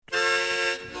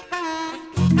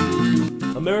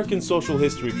American Social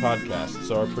History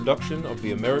podcasts are a production of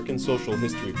the American Social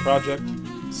History Project,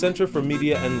 Center for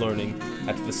Media and Learning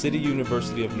at the City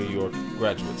University of New York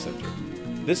Graduate Center.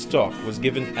 This talk was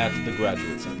given at the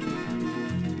Graduate Center.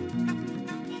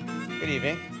 Good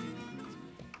evening.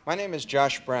 My name is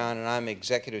Josh Brown, and I'm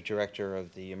Executive Director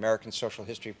of the American Social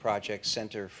History Project,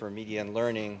 Center for Media and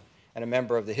Learning, and a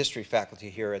member of the History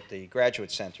faculty here at the Graduate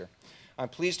Center. I'm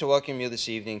pleased to welcome you this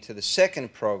evening to the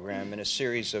second program in a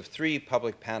series of 3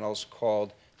 public panels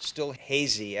called Still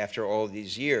Hazy After All of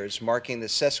These Years, marking the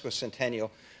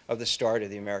sesquicentennial of the start of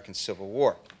the American Civil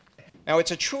War. Now, it's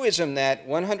a truism that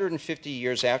 150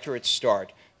 years after its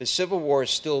start, the Civil War is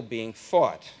still being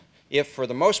fought, if for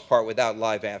the most part without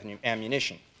live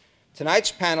ammunition.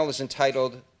 Tonight's panel is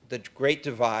entitled The Great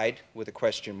Divide, with a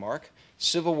question mark,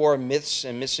 Civil War Myths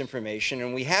and Misinformation,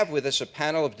 and we have with us a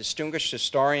panel of distinguished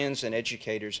historians and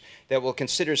educators that will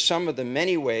consider some of the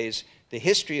many ways the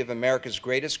history of America's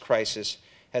greatest crisis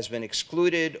has been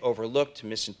excluded, overlooked,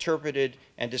 misinterpreted,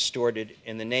 and distorted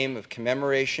in the name of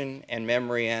commemoration and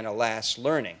memory and, alas,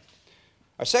 learning.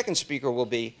 Our second speaker will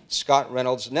be Scott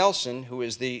Reynolds Nelson, who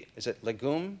is the, is it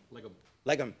legume?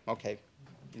 Legum, okay,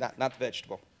 not the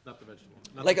vegetable. Not the vegetable.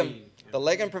 The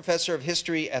Legum Professor of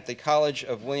History at the College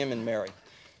of William and Mary.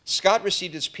 Scott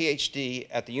received his PhD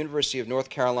at the University of North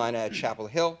Carolina at Chapel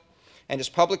Hill, and his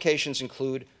publications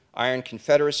include Iron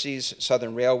Confederacies,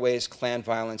 Southern Railways, Klan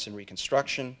Violence and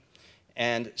Reconstruction,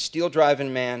 and Steel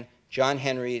Driving Man, John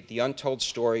Henry, The Untold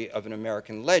Story of an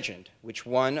American Legend, which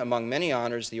won, among many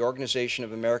honors, the Organization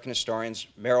of American Historians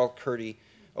Merrill Curti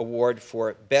Award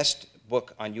for Best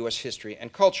Book on U.S. History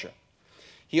and Culture.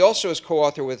 He also is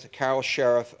co-author with Carol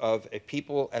Sheriff of A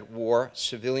People at War,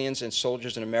 Civilians and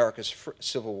Soldiers in America's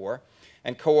Civil War,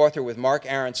 and co-author with Mark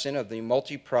Aronson of the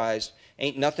multi-prized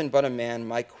Ain't Nothing But a Man,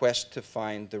 My Quest to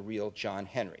Find the Real John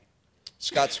Henry.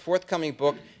 Scott's forthcoming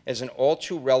book is an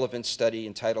all-too-relevant study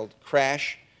entitled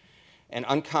Crash, An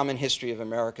Uncommon History of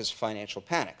America's Financial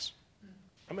Panics.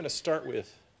 I'm going to start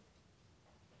with,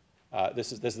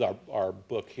 this is our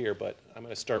book here, but I'm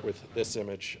going to start with this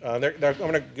image. I'm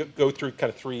going to go through kind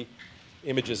of 3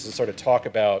 images and sort of talk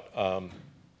about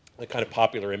the kind of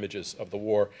popular images of the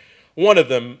war. One of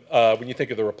them, when you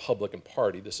think of the Republican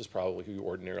Party, this is probably who you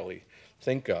ordinarily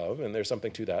think of, and there's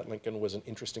something to that. Lincoln was an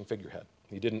interesting figurehead.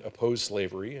 He didn't oppose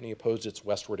slavery, and he opposed its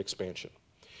westward expansion.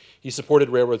 He supported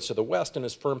railroads to the west, and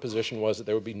his firm position was that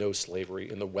there would be no slavery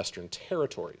in the western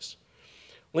territories.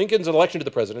 Lincoln's election to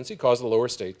the presidency caused the lower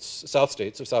states, South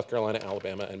states of South Carolina,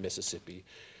 Alabama, and Mississippi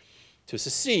to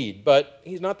secede, but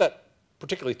he's not that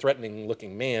particularly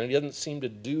threatening-looking man, and he doesn't seem to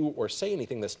do or say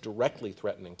anything that's directly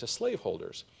threatening to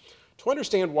slaveholders. To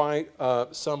understand why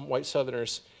some white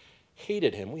Southerners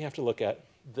hated him, we have to look at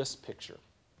this picture.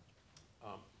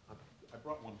 I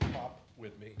brought one prop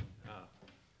with me.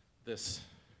 The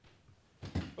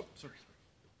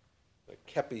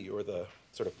kepi, or the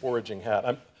sort of foraging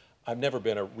hat. I've never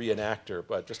been a reenactor,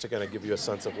 but just to kind of give you a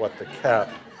sense of what the cap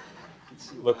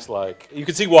looks like. You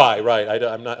can see why, right?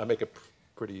 I make a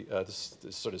pretty, this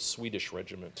sort of Swedish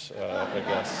regiment, I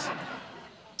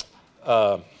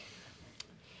guess.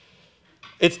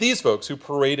 It's these folks who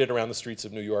paraded around the streets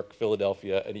of New York,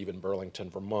 Philadelphia, and even Burlington,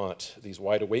 Vermont. These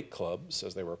wide awake clubs,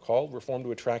 as they were called, were formed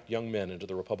to attract young men into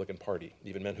the Republican Party,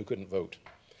 even men who couldn't vote.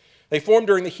 They formed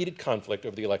during the heated conflict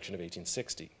over the election of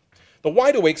 1860. The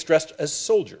wide awakes dressed as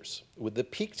soldiers with the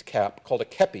peaked cap called a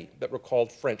kepi that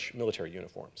recalled French military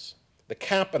uniforms. The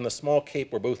cap and the small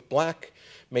cape were both black,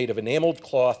 made of enameled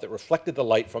cloth that reflected the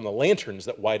light from the lanterns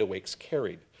that wide awakes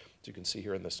carried, as you can see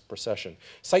here in this procession.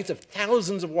 Sights of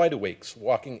thousands of wide awakes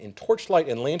walking in torchlight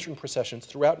and lantern processions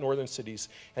throughout northern cities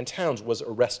and towns was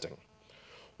arresting.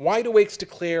 Wide awakes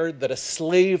declared that a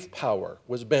slave power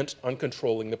was bent on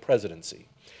controlling the presidency,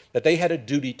 that they had a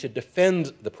duty to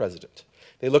defend the president.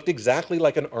 They looked exactly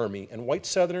like an army, and white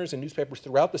Southerners and newspapers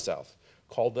throughout the South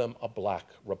called them a black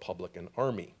Republican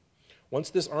army. Once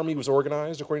this army was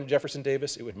organized, according to Jefferson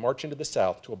Davis, it would march into the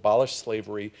South to abolish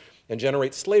slavery and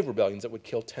generate slave rebellions that would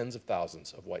kill tens of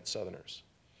thousands of white Southerners.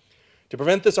 To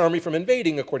prevent this army from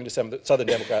invading, according to Southern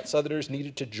Democrats, Southerners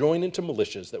needed to join into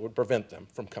militias that would prevent them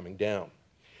from coming down.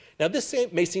 Now, this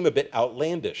may seem a bit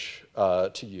outlandish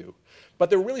to you, but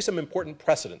there are really some important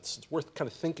precedents. It's worth kind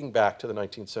of thinking back to the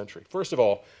 19th century. First of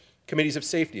all, committees of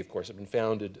safety, of course, have been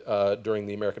founded during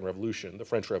the American Revolution, the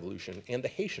French Revolution, and the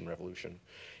Haitian Revolution.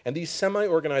 And these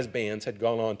semi-organized bands had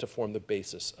gone on to form the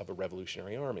basis of a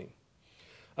revolutionary army.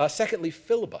 Secondly,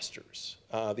 filibusters.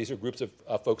 These are groups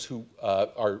of folks who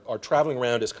are traveling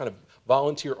around as kind of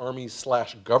volunteer armies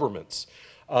 / governments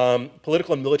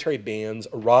Political and military bands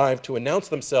arrived to announce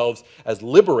themselves as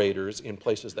liberators in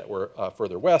places that were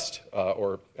further west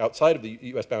or outside of the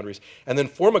US boundaries, and then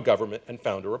form a government and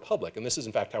found a republic. And this is,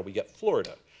 in fact, how we get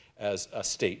Florida as a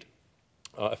state,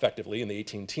 effectively, in the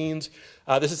 18 teens.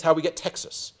 This is how we get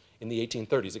Texas in the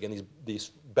 1830s. Again,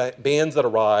 these bands that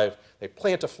arrive, they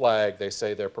plant a flag, they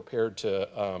say they're prepared to,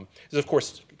 this is, of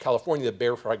course, California, the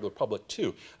Bear Flag Republic,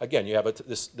 too. Again, you have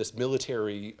this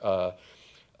military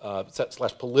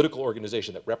slash political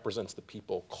organization that represents the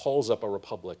people, calls up a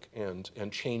republic,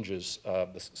 and changes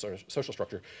the social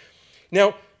structure.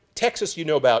 Now, Texas, you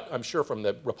know about, I'm sure, from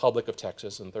the Republic of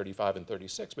Texas in 35 and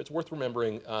 36, but it's worth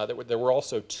remembering that there were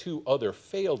also two other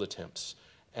failed attempts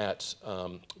at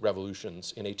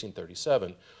revolutions in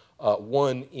 1837,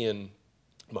 one in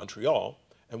Montreal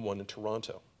and one in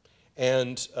Toronto.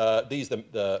 And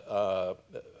the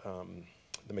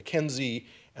Mackenzie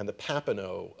and the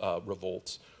Papineau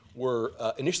revolts were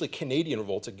initially Canadian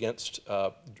revolts against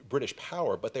British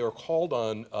power, but they were called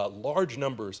on large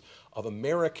numbers of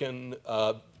American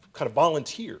kind of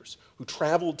volunteers who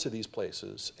traveled to these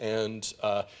places and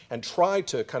tried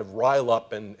to kind of rile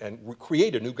up and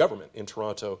create a new government in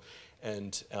Toronto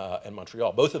and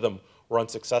Montreal. Both of them were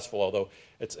unsuccessful, although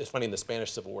it's funny, in the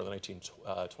Spanish Civil War in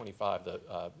 1925,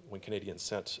 when Canadians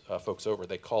sent folks over,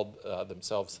 they called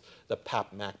themselves the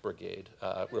Pap-Mac Brigade,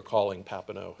 recalling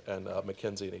Papineau and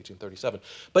Mackenzie in 1837.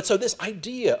 But so this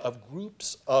idea of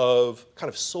groups of kind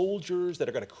of soldiers that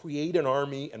are going to create an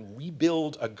army and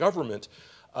rebuild a government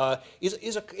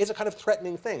is a kind of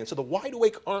threatening thing. And so the wide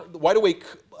awake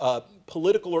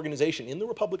political organization in the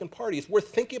Republican Party is worth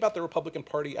thinking about the Republican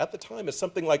Party at the time as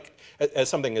something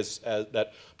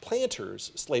that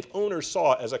planters, slave owners,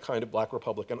 saw as a kind of black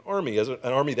Republican army, as an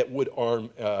army that would arm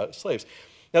slaves.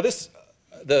 Now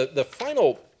the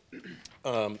final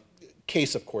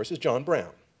case, of course, is John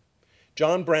Brown.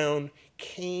 John Brown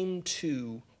came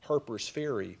to Harper's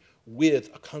Ferry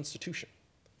with a constitution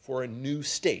for a new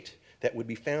state that would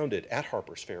be founded at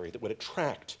Harper's Ferry that would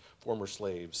attract former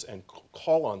slaves and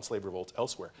call on slave revolts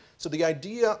elsewhere. So the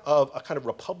idea of a kind of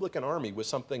Republican army was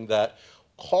something that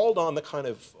called on the kind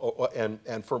of,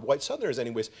 and for white Southerners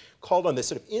anyways, called on this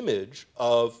sort of image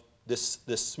of this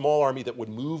small army that would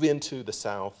move into the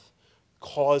South,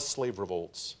 cause slave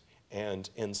revolts,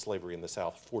 and end slavery in the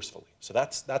South forcefully. So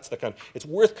that's the kind of, it's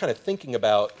worth kind of thinking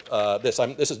about this.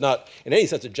 This is not in any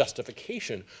sense a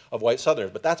justification of white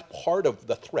Southerners, but that's part of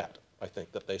the threat, I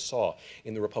think, that they saw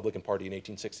in the Republican Party in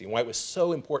 1860, and why it was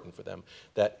so important for them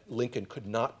that Lincoln could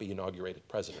not be inaugurated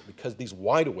president, because these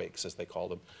wide awakes, as they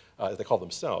called them, as they called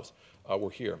themselves,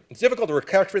 were here. It's difficult to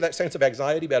recapture that sense of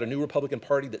anxiety about a new Republican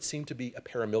Party that seemed to be a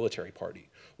paramilitary party,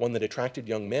 one that attracted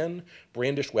young men,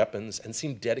 brandished weapons, and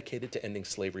seemed dedicated to ending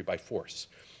slavery by force.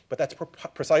 But that's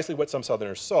precisely what some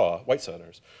Southerners saw, white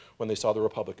Southerners, when they saw the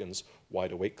Republicans'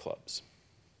 wide awake clubs.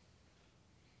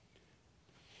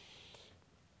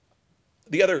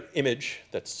 The other image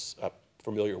that's a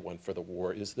familiar one for the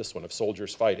war is this one of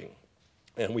soldiers fighting.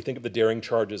 And we think of the daring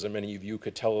charges, and many of you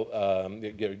could tell,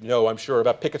 I'm sure,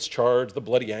 about Pickett's Charge, the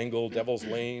Bloody Angle, Devil's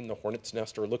Lane, the Hornet's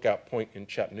Nest, or Lookout Point in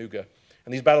Chattanooga.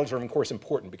 And these battles are, of course,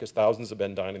 important because thousands of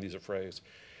men died in these affrays.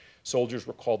 Soldiers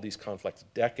recalled these conflicts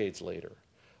decades later.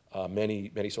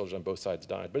 Many soldiers on both sides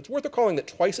died. But it's worth recalling that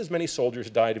twice as many soldiers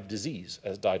died of disease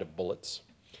as died of bullets,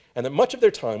 and that much of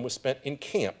their time was spent in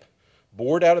camp,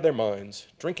 bored out of their minds,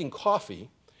 drinking coffee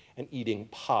and eating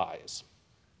pies.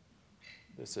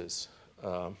 This is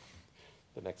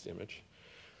the next image.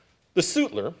 The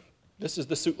sutler, this is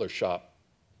the sutler shop.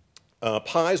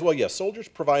 Pies, well, yes, soldiers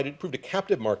proved a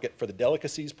captive market for the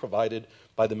delicacies provided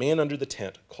by the man under the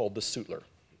tent called the sutler.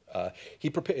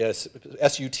 He prepared,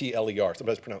 S-U-T-L-E-R,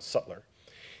 sometimes pronounced sutler.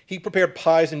 He prepared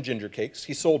pies and ginger cakes.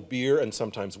 He sold beer and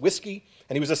sometimes whiskey,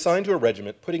 and he was assigned to a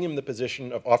regiment, putting him in the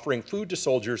position of offering food to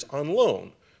soldiers on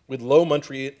loan with low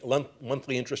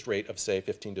monthly interest rate of, say,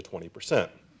 15 to 20%.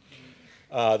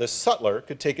 The sutler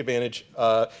could take advantage,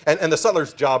 and the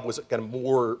sutler's job was kind of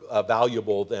more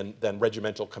valuable than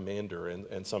regimental commander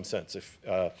in some sense.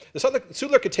 The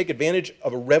sutler could take advantage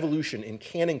of a revolution in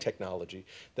canning technology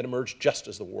that emerged just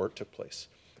as the war took place.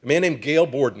 A man named Gale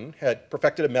Borden had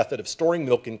perfected a method of storing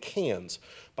milk in cans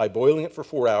by boiling it for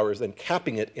 4 hours, then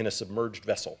capping it in a submerged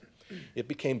vessel. It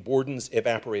became Borden's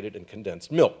evaporated and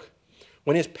condensed milk.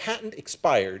 When his patent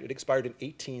expired, it expired in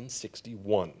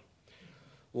 1861.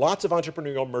 Lots of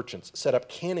entrepreneurial merchants set up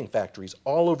canning factories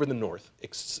all over the North,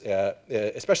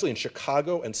 especially in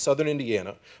Chicago and southern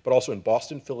Indiana, but also in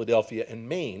Boston, Philadelphia, and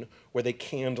Maine, where they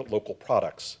canned local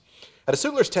products. At a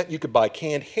sutler's tent, you could buy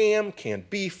canned ham, canned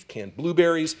beef, canned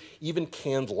blueberries, even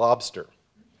canned lobster.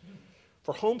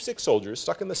 For homesick soldiers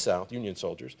stuck in the South, Union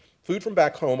soldiers, food from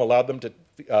back home allowed them to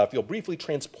feel briefly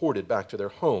transported back to their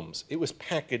homes. It was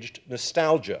packaged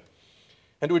nostalgia.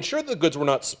 And to ensure that the goods were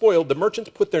not spoiled, the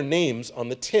merchants put their names on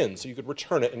the tin so you could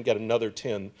return it and get another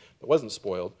tin that wasn't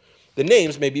spoiled. The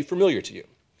names may be familiar to you.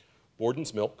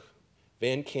 Borden's milk,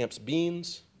 Van Camp's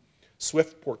beans,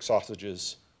 Swift pork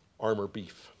sausages, Armour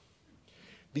beef.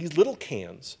 These little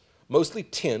cans, mostly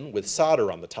tin with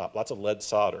solder on the top, lots of lead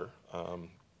solder,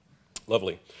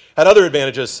 lovely, had other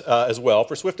advantages as well.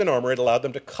 For Swift and Armour, it allowed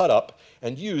them to cut up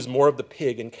and use more of the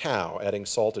pig and cow, adding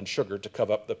salt and sugar to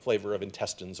cover up the flavor of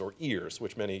intestines or ears,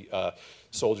 which many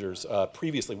soldiers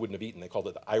previously wouldn't have eaten. They called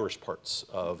it the Irish parts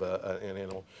of an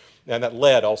animal. And that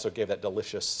lead also gave that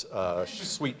delicious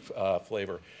sweet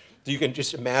flavor. So you can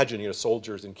just imagine,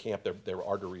 soldiers in camp, their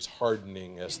arteries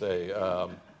hardening as they...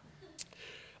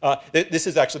 This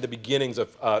is actually the beginnings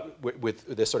of, with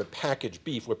this sort of packaged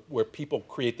beef, where people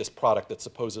create this product that's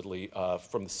supposedly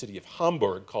from the city of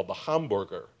Hamburg called the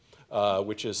Hamburger,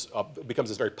 which is, becomes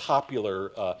this very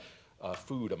popular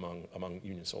food among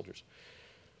Union soldiers.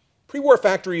 Pre-war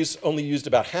factories only used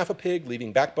about half a pig,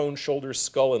 leaving backbone, shoulders,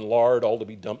 skull, and lard all to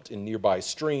be dumped in nearby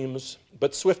streams.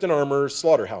 But Swift and Armour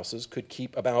slaughterhouses could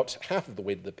keep about half of the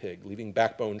weight of the pig, leaving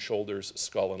backbone, shoulders,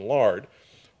 skull, and lard.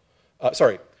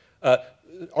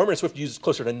 Armour and Swift used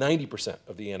closer to 90%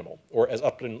 of the animal, or as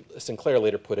Upton Sinclair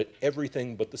later put it,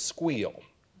 everything but the squeal.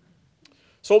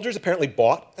 Soldiers apparently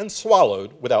bought and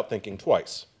swallowed without thinking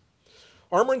twice.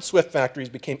 Armour and Swift factories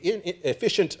became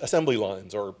efficient assembly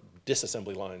lines, or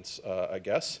disassembly lines, I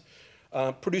guess,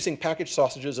 producing packaged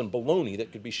sausages and bologna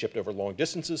that could be shipped over long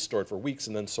distances, stored for weeks,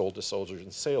 and then sold to soldiers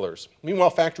and sailors. Meanwhile,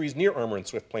 factories near Armour and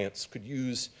Swift plants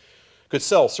could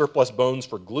sell surplus bones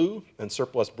for glue, and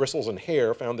surplus bristles and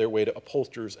hair found their way to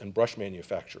upholsterers and brush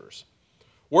manufacturers.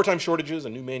 Wartime shortages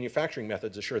and new manufacturing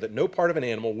methods assured that no part of an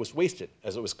animal was wasted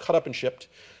as it was cut up and shipped,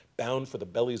 bound for the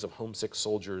bellies of homesick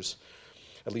soldiers,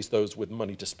 at least those with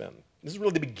money to spend. This is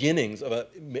really the beginnings of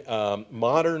a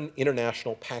modern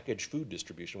international packaged food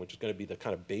distribution, which is going to be the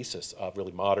kind of basis of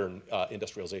really modern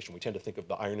industrialization. We tend to think of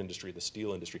the iron industry, the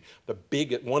steel industry.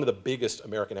 One of the biggest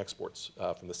American exports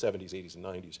from the 70s, 80s, and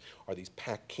 90s are these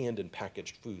canned and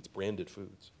packaged foods, branded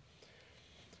foods.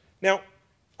 Now,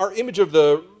 our image of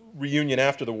the reunion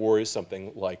after the war is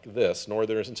something like this.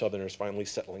 Northerners and Southerners finally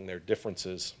settling their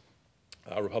differences.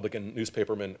 Republican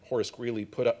newspaperman Horace Greeley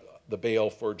put up the bail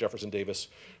for Jefferson Davis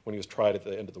when he was tried at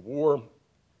the end of the war.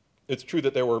 It's true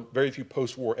that there were very few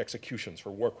post-war executions for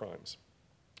war crimes.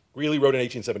 Greeley wrote in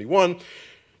 1871,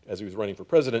 as he was running for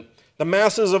president, "The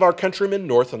masses of our countrymen,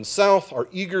 North and South, are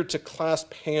eager to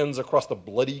clasp hands across the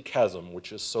bloody chasm which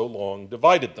has so long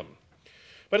divided them."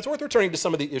 But it's worth returning to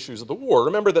some of the issues of the war.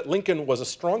 Remember that Lincoln was a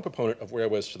strong proponent of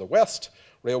railways to the west,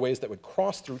 railways that would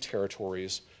cross through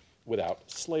territories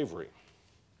without slavery.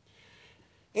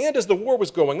 And as the war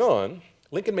was going on,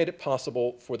 Lincoln made it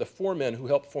possible for the four men who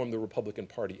helped form the Republican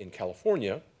Party in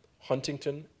California,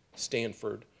 Huntington,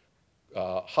 Stanford,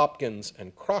 Hopkins,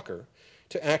 and Crocker,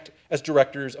 to act as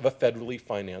directors of a federally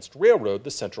financed railroad,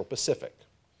 the Central Pacific.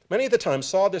 Many at the time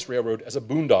saw this railroad as a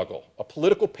boondoggle, a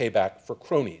political payback for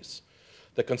cronies.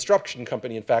 The construction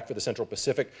company, in fact, for the Central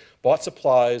Pacific, bought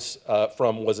supplies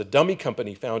was a dummy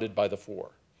company founded by the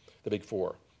Big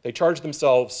Four. They charged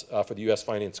themselves for the U.S.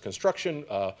 finance construction,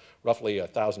 roughly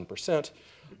 1,000%,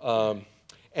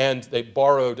 and they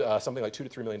borrowed something like $2 to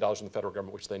 $3 million from the federal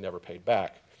government, which they never paid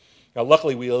back. Now,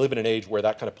 luckily, we live in an age where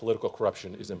that kind of political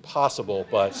corruption is impossible,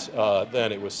 but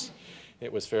then it was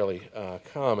fairly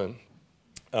common.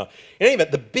 In any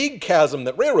event, the big chasm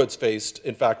that railroads faced,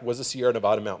 in fact, was the Sierra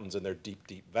Nevada mountains and their deep,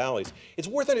 deep valleys. It's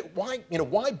worth it.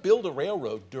 Why build a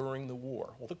railroad during the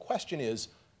war? Well, the question is,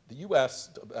 the U.S.,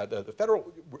 the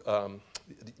federal,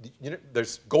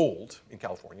 there's gold in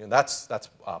California, and that's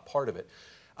part of it.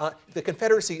 The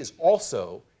Confederacy is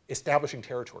also establishing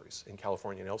territories in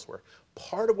California and elsewhere.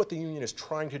 Part of what the Union is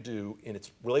trying to do in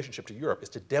its relationship to Europe is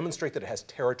to demonstrate that it has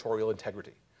territorial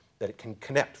integrity, that it can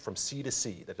connect from sea to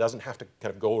sea, that it doesn't have to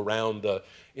kind of go around the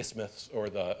isthmus or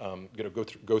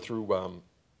go through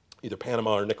either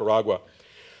Panama or Nicaragua.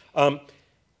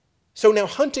 So now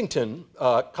Huntington,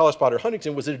 College Potter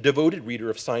Huntington, was a devoted reader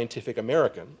of Scientific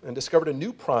American and discovered a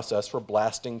new process for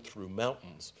blasting through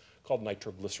mountains called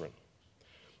nitroglycerin.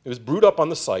 It was brewed up on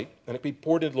the site, and it could be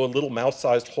poured into little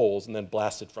mouth-sized holes and then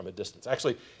blasted from a distance.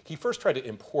 Actually, he first tried to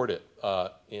import it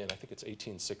in, I think it's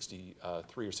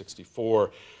 1863 or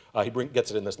 64. He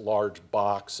gets it in this large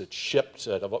box. It's shipped.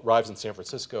 It arrives in San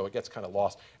Francisco. It gets kind of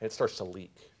lost, and it starts to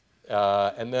leak.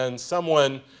 And then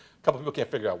a couple people can't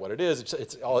figure out what it is.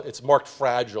 It's marked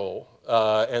fragile,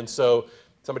 and so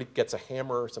somebody gets a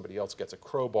hammer, somebody else gets a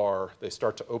crowbar, they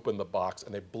start to open the box,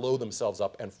 and they blow themselves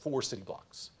up and 4 city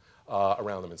blocks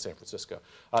around them in San Francisco.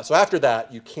 So after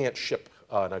that, you can't ship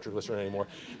nitroglycerin anymore.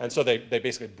 And so they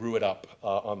basically brew it up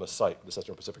on the site, the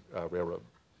Central Pacific Railroad.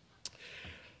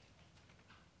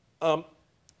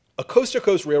 A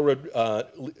coast-to-coast railroad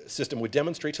system would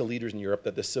demonstrate to leaders in Europe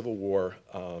that this Civil War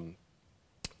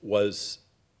was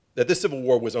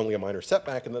only a minor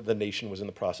setback and that the nation was in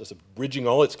the process of bridging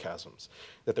all its chasms,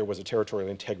 that there was a territorial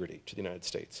integrity to the United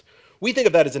States. We think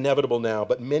of that as inevitable now,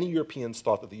 but many Europeans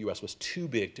thought that the US was too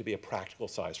big to be a practical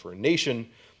size for a nation.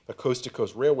 A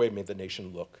coast-to-coast railway made the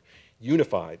nation look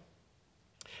unified.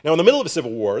 Now, in the middle of a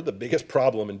civil war, the biggest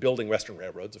problem in building Western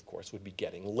railroads, of course, would be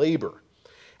getting labor.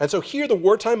 And so here, the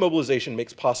wartime mobilization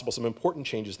makes possible some important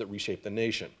changes that reshape the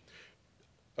nation.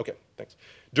 Okay, thanks.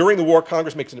 During the war,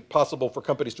 Congress makes it possible for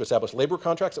companies to establish labor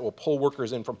contracts that will pull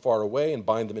workers in from far away and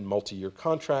bind them in multi-year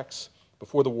contracts.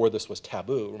 Before the war, this was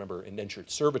taboo, remember, indentured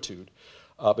servitude.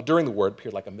 But during the war, it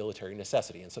appeared like a military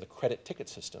necessity, and so the credit ticket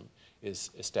system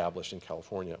is established in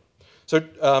California.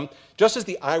 So just as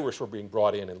the Irish were being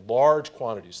brought in large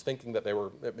quantities, thinking that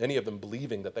many of them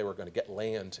believing that they were going to get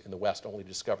land in the West, only to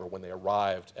discover when they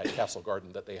arrived at Castle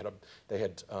Garden that they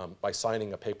had by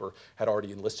signing a paper, had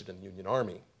already enlisted in the Union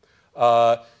Army.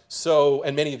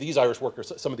 And many of these Irish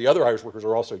workers, some of the other Irish workers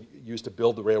are also used to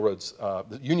build the railroads,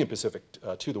 the Union Pacific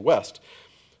to the West.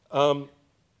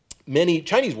 Many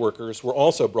Chinese workers were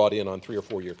also brought in on 3 or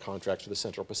 4 year contracts to the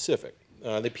Central Pacific.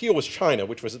 The appeal was China,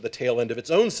 which was at the tail end of its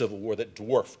own civil war that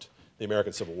dwarfed the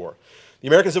American Civil War. The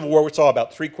American Civil War, which saw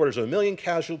about 750,000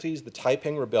 casualties, the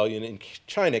Taiping Rebellion in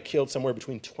China killed somewhere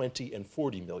between 20 and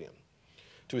 40 million.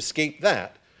 To escape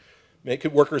that,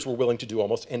 workers were willing to do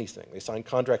almost anything. They signed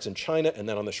contracts in China and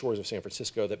then on the shores of San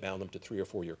Francisco that bound them to 3 or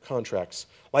 4 year contracts.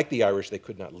 Like the Irish, they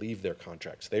could not leave their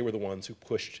contracts. They were the ones who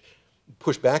pushed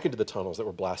back into the tunnels that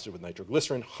were blasted with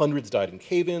nitroglycerin. Hundreds died in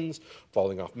cave-ins,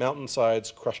 falling off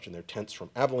mountainsides, crushed in their tents from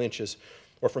avalanches,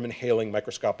 or from inhaling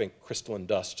microscopic crystalline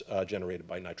dust generated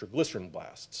by nitroglycerin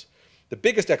blasts. The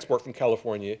biggest export from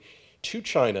California to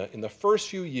China in the first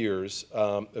few years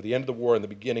of the end of the war and the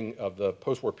beginning of the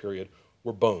post-war period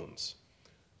were bones.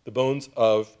 The bones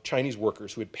of Chinese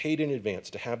workers who had paid in advance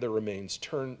to have their remains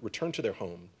returned to their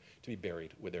home to be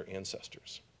buried with their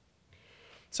ancestors.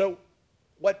 So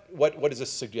what does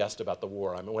this suggest about the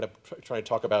war? I mean, what I'm trying to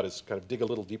talk about is kind of dig a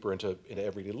little deeper into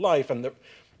everyday life. And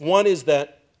one is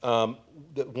that the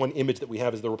one image that we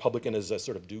have is the Republican as a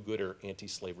sort of do-gooder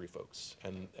anti-slavery folks.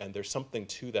 And there's something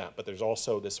to that, but there's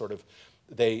also this sort of,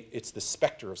 it's the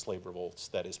specter of slave revolts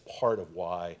that is part of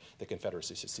why the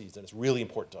Confederacy succeeds. And it's really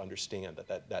important to understand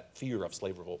that fear of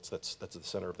slave revolts that's at the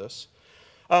center of this.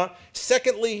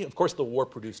 Secondly, of course, the war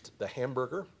produced the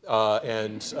hamburger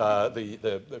and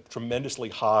the tremendously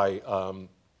high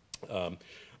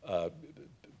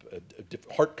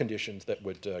heart conditions that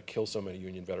would kill so many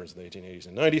Union veterans in the 1880s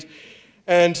and 90s.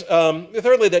 And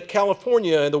thirdly, that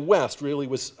California and the West really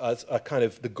was a kind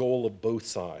of the goal of both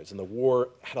sides. And the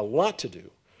war had a lot to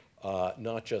do,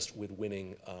 not just with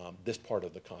winning this part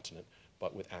of the continent,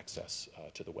 but with access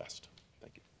to the West.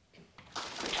 Thank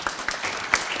you.